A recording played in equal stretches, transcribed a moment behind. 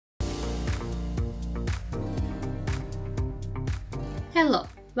Hello,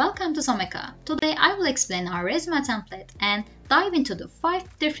 welcome to Someka. Today I will explain our resume template and dive into the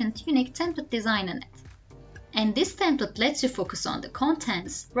 5 different unique template design in it. And this template lets you focus on the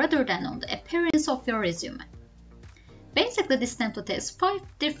contents rather than on the appearance of your resume. Basically, this template has 5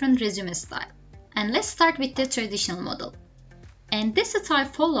 different resume styles. And let's start with the traditional model. And this style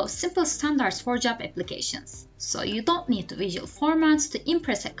follows simple standards for job applications. So you don't need visual formats to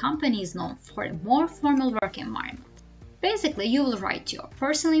impress a company is known for a more formal work environment. Basically, you will write your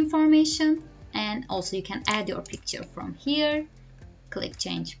personal information and also you can add your picture from here. Click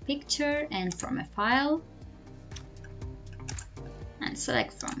change picture and from a file. And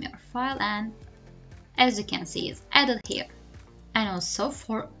select from your file, and as you can see it's added here. And also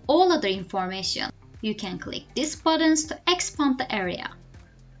for all other information, you can click these buttons to expand the area.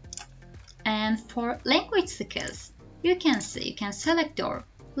 And for language skills, you can select your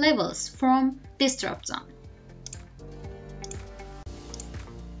levels from this drop down.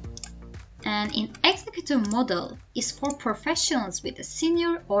 And in executive model is for professionals with a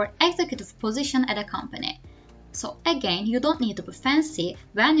senior or executive position at a company. So again, you don't need to be fancy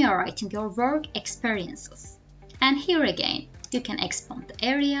when you are writing your work experiences. And here again, you can expand the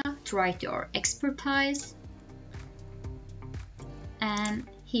area to write your expertise. And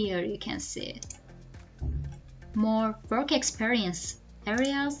here you can see more work experience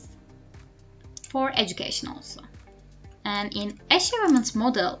areas for education also. And in achievements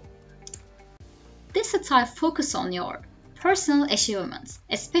model, this style focuses on your personal achievements,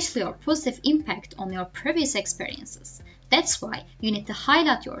 especially your positive impact on your previous experiences. That's why you need to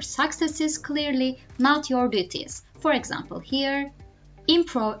highlight your successes clearly, not your duties. For example, here,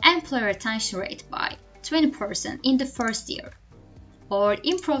 improve employee retention rate by 20% in the first year, or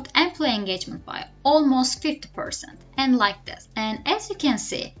improved employee engagement by almost 50%, and like this. And as you can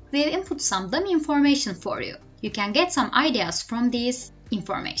see, we have input some dummy information for you. You can get some ideas from these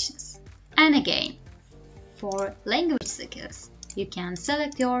informations. And again, for language skills, you can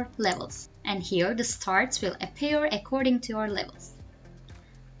select your levels. And here the starts will appear according to your levels.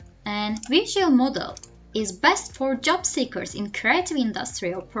 And visual model is best for job seekers in creative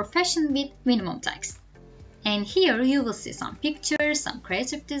industry or profession with minimum text. And here you will see some pictures, some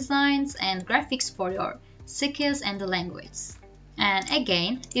creative designs and graphics for your skills and the language. And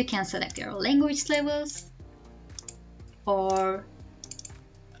again, you can select your language levels, or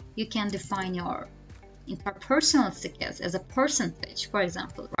you can define your interpersonal skills as a percentage. For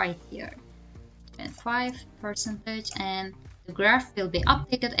example, right here, 25%, and the graph will be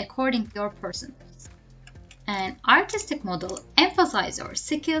updated according to your percentage. And artistic model emphasize your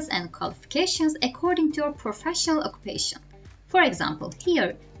skills and qualifications according to your professional occupation. For example,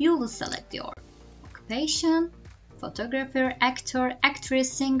 here you will select your occupation, photographer, actor,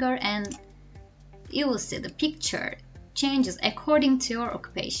 actress, singer, and you will see the picture changes according to your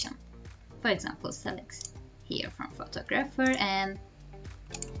occupation. For example, select here from photographer and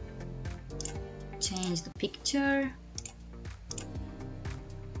change the picture.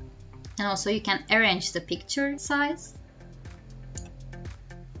 And also you can arrange the picture size.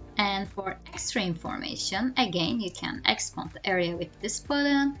 And for extra information, again, you can expand the area with this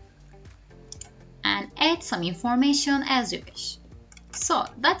button and add some information as you wish. So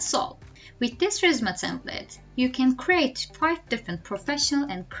that's all. With this resume template, you can create 5 different professional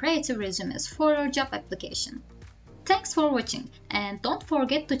and creative resumes for your job application. Thanks for watching, and don't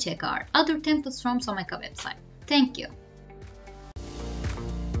forget to check our other templates from Someka website. Thank you.